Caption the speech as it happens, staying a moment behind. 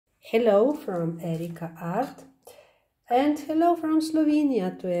Hello from Erika Art and hello from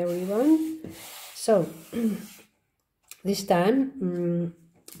Slovenia to everyone. So this time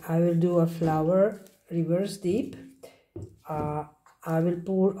I will do a flower reverse dip. I will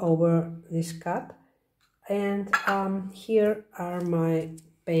pour over this cup, and here are my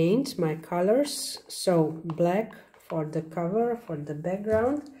paints, my colors. So black for the cover, for the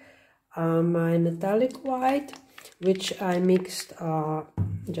background, my metallic white, which I mixed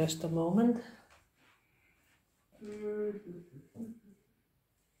just a moment.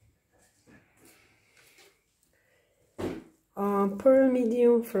 Pearl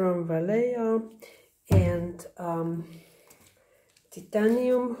medium from Vallejo and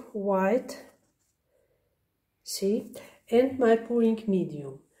titanium white, see, and my pouring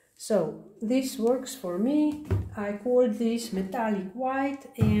medium. So this works for me. I call this metallic white,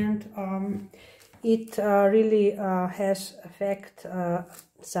 and it really has effect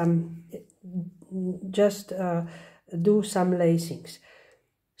some, just do some lacings.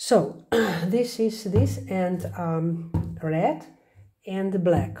 So this is this, and red and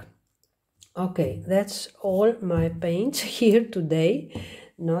black. Okay, that's all my paints here today,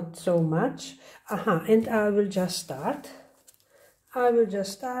 not so much. And I will just start. I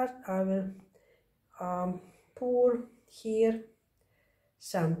will pour here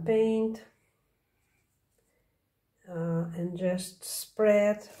some paint and just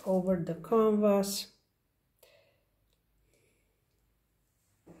spread over the canvas.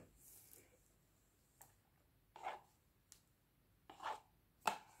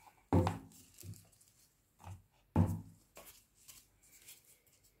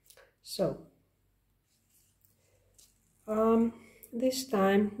 So this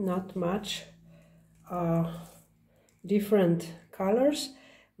time not much different colors,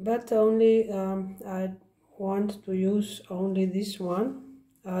 but only I want to use only this one,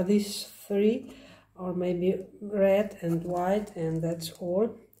 these three, or maybe red and white, and that's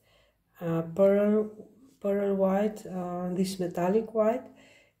all. Pearl white, this metallic white,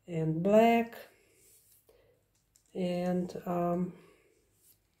 and black, and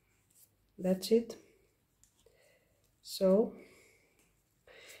that's it. So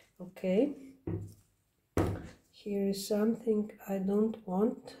okay, here is something I don't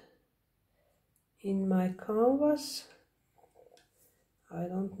want in my canvas. I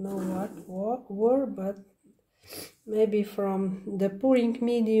don't know what were, but maybe from the pouring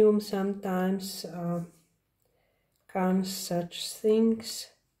medium sometimes comes such things.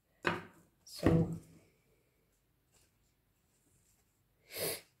 So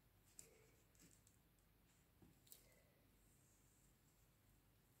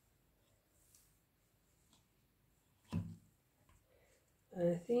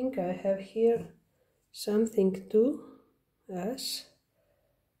I think I have here something to, yes,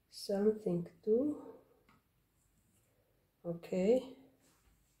 something to, okay.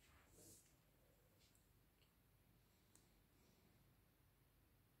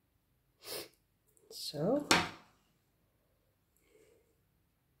 So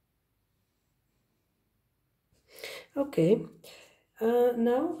okay,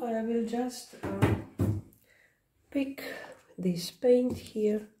 now I will just pick this paint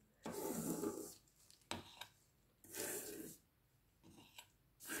here.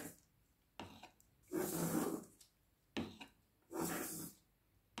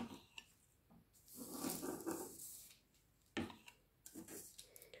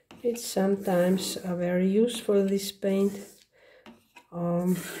 It's sometimes very useful, this paint.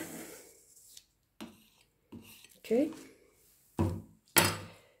 Okay.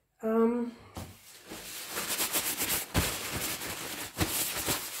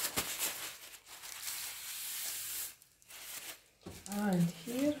 And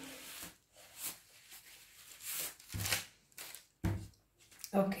here.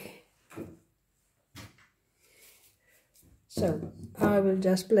 Okay. So I will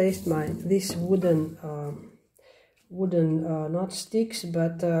just place this wooden not sticks,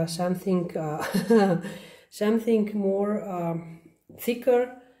 but something something more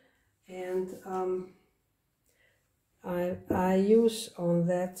thicker, and I use on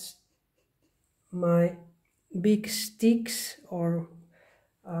that my big sticks, or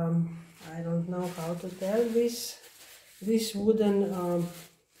I don't know how to tell this wooden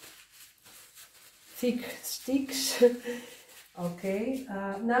thick sticks. Okay,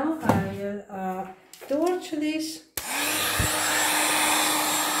 now I will torch this.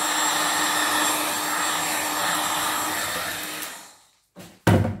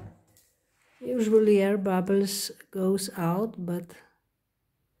 Usually air bubbles goes out, but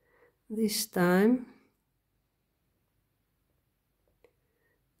this time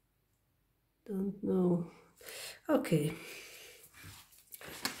don't know. Okay,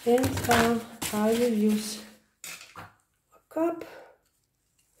 and I will use a cup.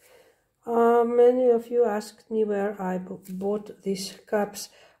 Many of you asked me where I bought these cups.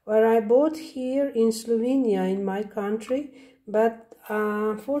 Where I bought here in Slovenia, in my country, but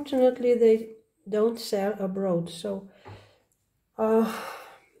unfortunately they don't sell abroad, so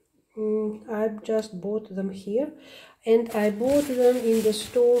I just bought them here, and I bought them in the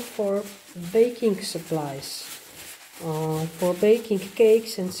store for baking supplies, for baking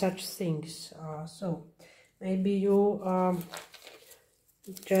cakes and such things. So maybe you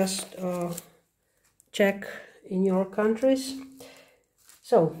just check in your countries.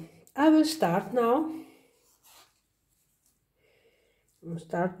 So I will start now. I'll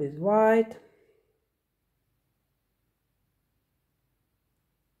start with white.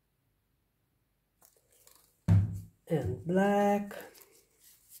 And black.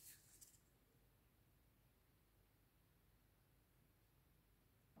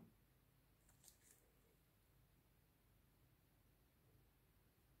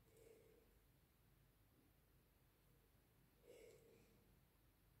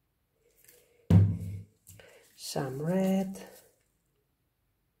 Some red.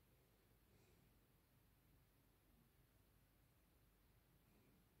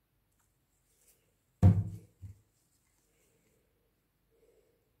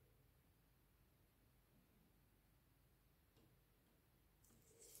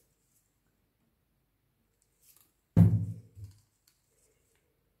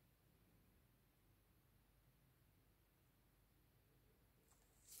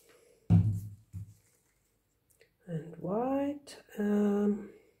 And white. And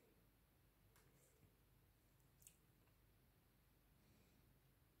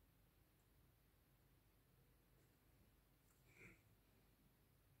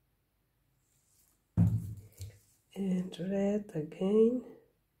red again.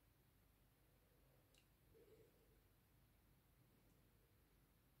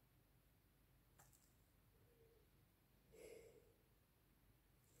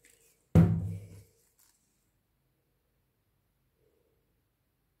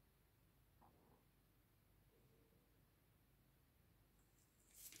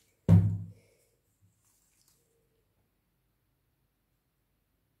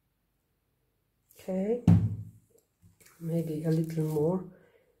 Okay, maybe a little more.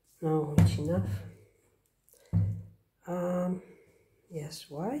 Now it's enough. Yes,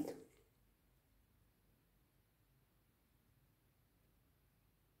 white.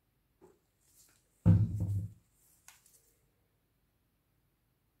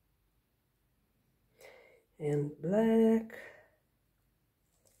 And black.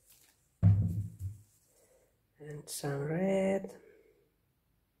 And some red.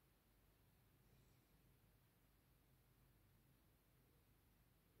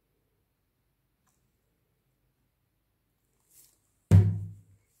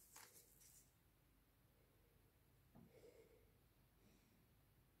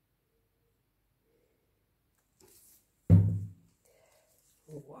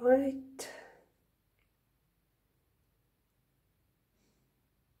 White.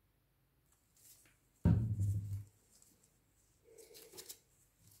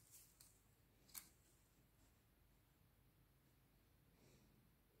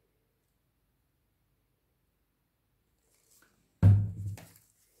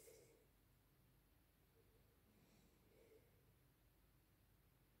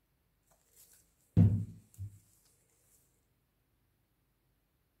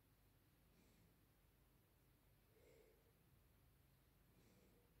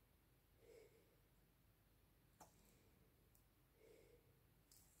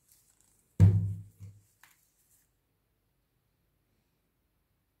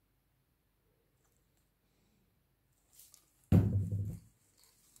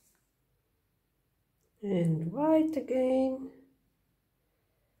 And white again.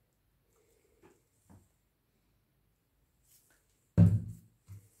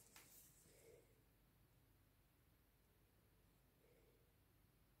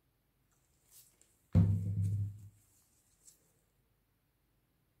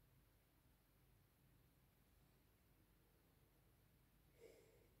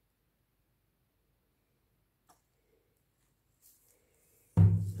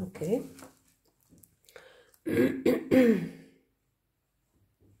 Okay.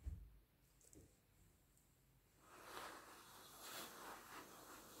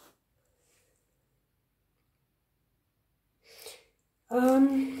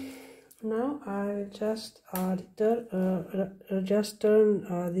 Now I will just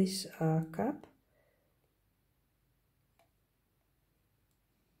turn this cap.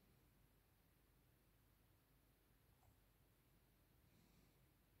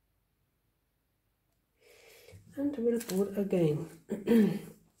 And we'll pour again.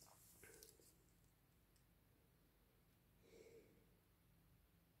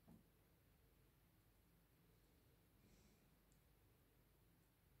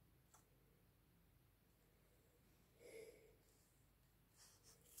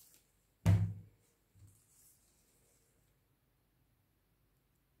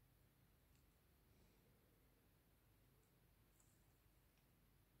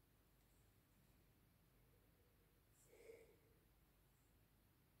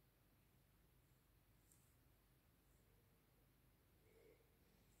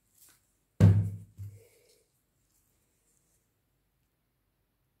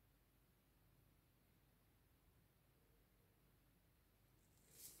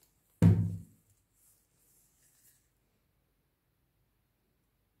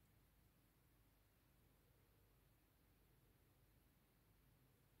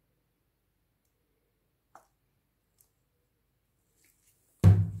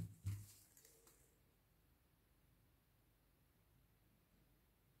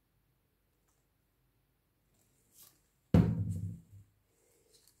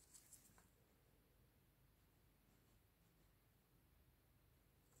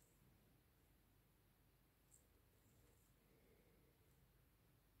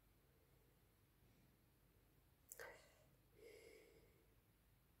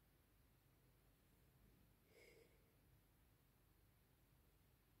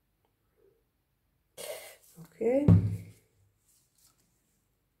 Okay.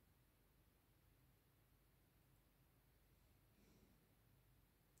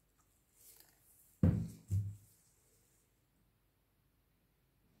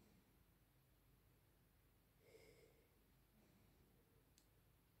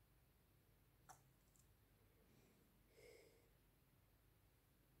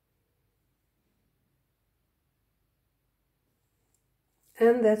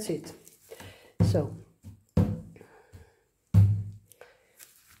 And that's it. So,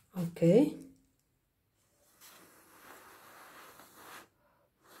 okay.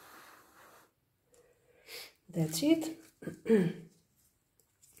 That's it.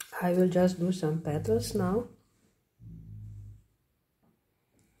 I will just do some petals now.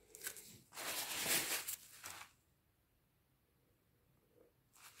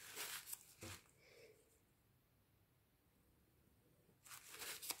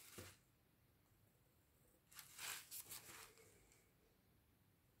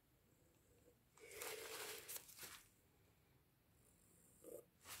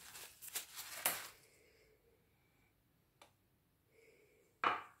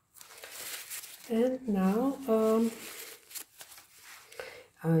 And now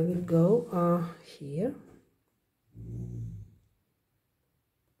I will go here.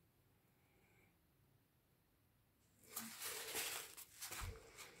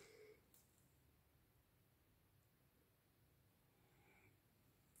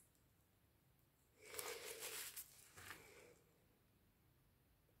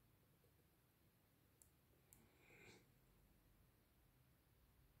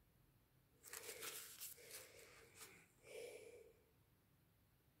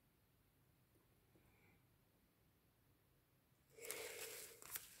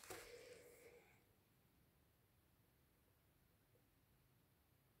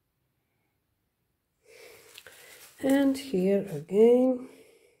 And here again.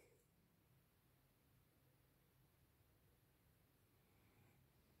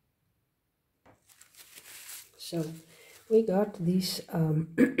 So we got this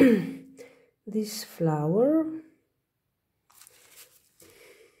this flower.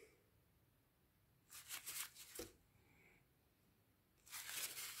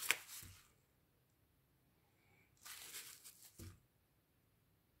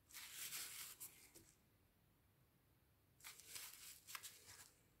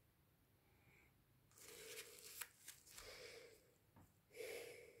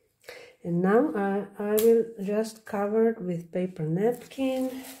 And now I will just cover it with paper napkin.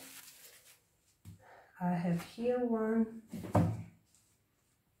 I have here one.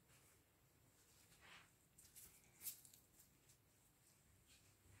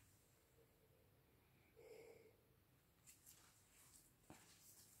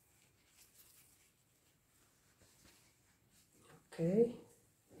 Okay.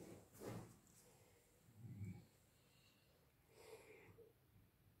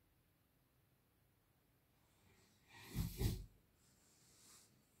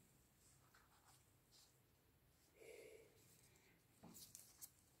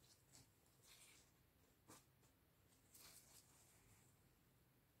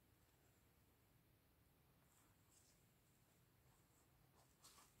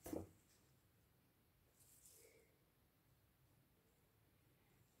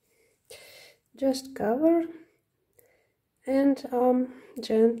 just cover and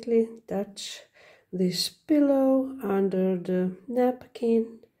gently touch this pillow under the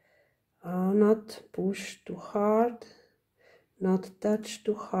napkin. Not push too hard, not touch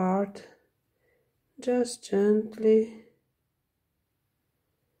too hard, just gently.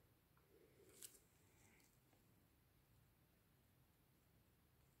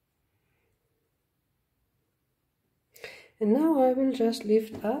 And now I will just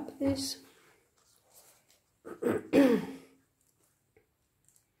lift up this.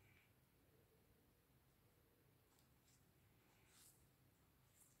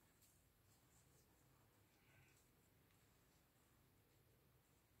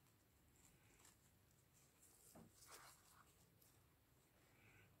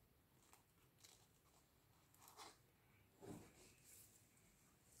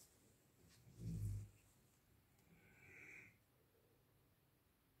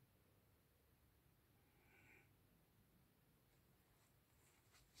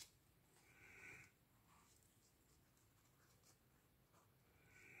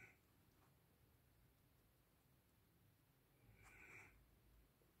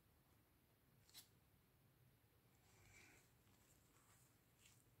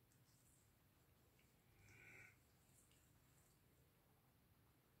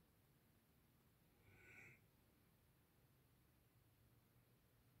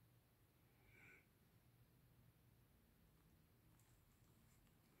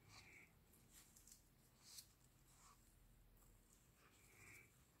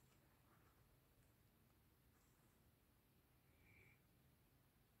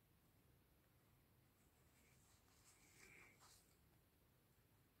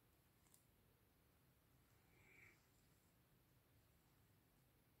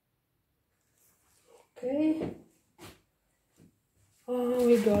 Okay,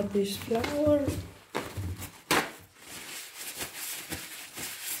 we got this flower.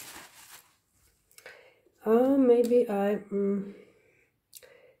 Maybe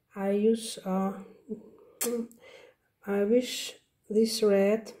I use I wish this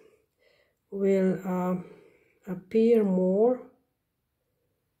red will appear more,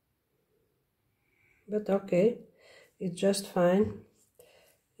 but okay, it's just fine.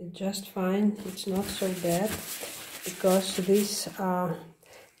 It's just fine. It's not so bad because this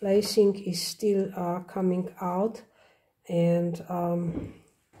lacing is still coming out, and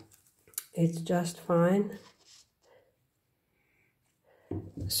it's just fine.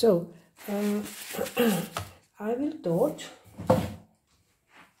 So I will torch.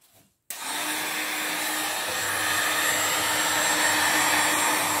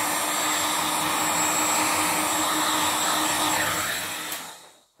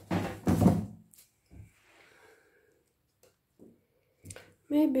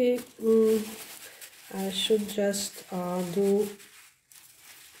 Maybe I should just do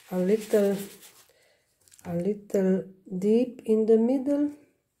a little dip in the middle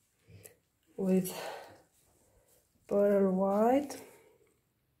with pearl white.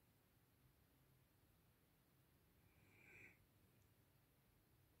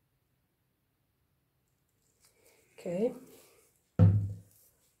 Okay.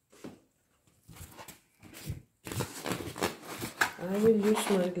 I will use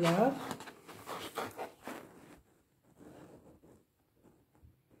my glove.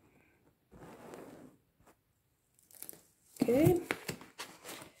 Okay.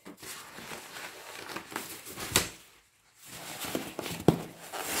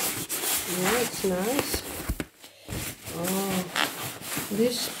 Yeah, it's nice. Oh,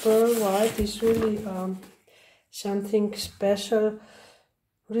 this pearl white is really something special.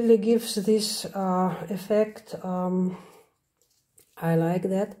 Really gives this effect. I like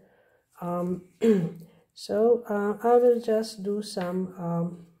that. So I will just do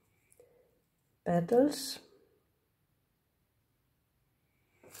some petals.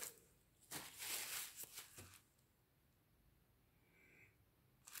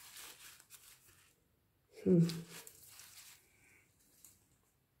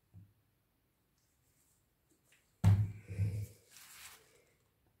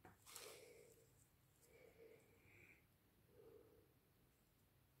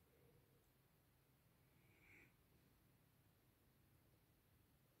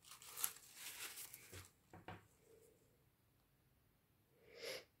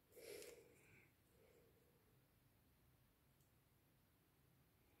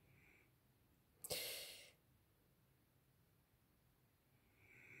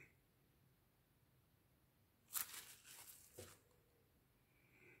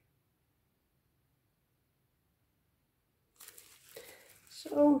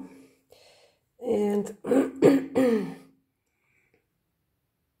 So And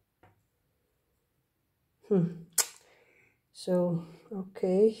so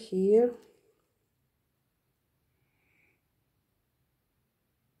okay, here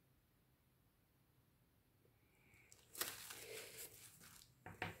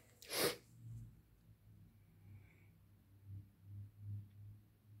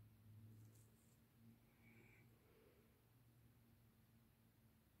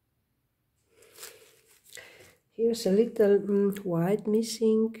here's a little white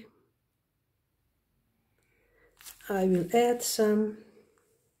missing. I will add some.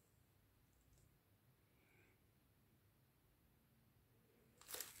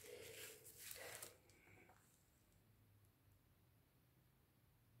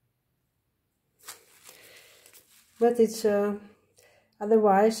 But it's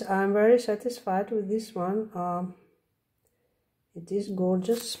otherwise I'm very satisfied with this one. It is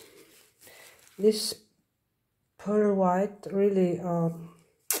gorgeous. This pearl white really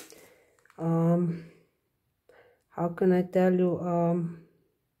how can I tell you,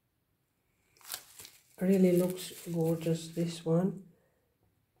 really looks gorgeous, this one.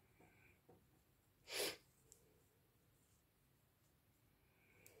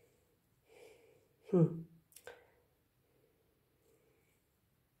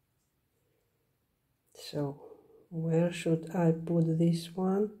 So where should I put this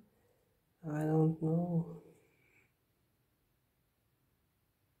one? I don't know.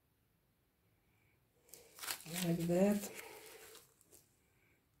 Like that.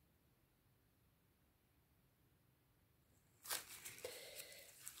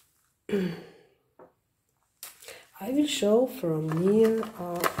 I will show from near.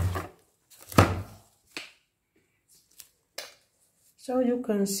 So you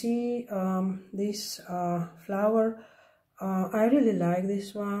can see this flower. I really like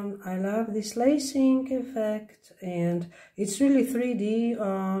this one. I love this lacing effect, and it's really 3D.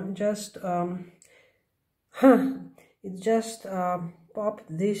 It just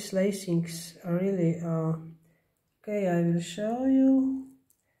popped these lacings really. Okay, I will show you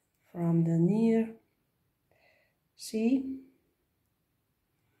from the near. See?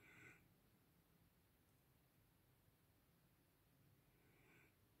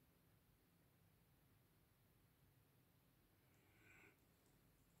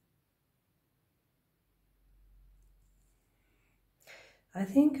 I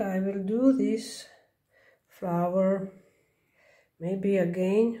think I will do this flower maybe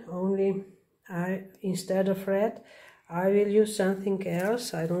again, only instead of red I will use something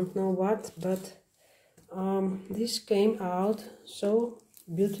else. I don't know what, but this came out so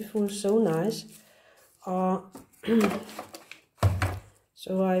beautiful, so nice.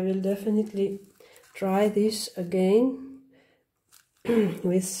 So I will definitely try this again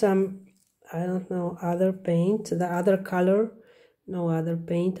with some, I don't know, other paint, the other color. No other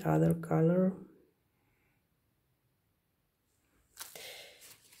paint, other color.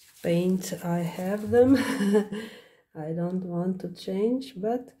 Paint, I have them. I don't want to change,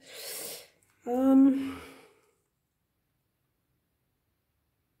 but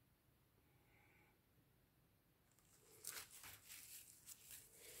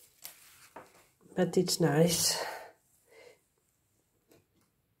it's nice.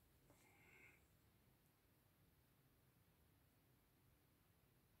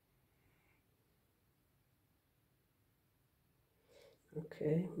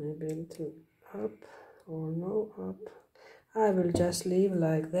 Okay, maybe a little up or no up. I will just leave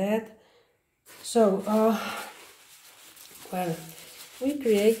like that. So, well, we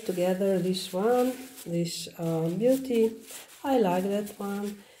create together this one, this beauty. I like that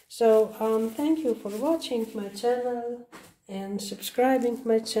one. So, thank you for watching my channel and subscribing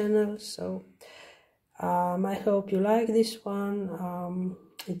my channel. So, I hope you like this one.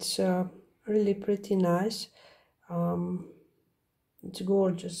 It's really pretty nice. It's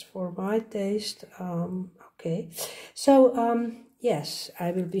gorgeous for my taste. Okay, so yes,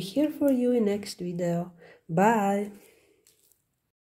 I will be here for you in next video. Bye.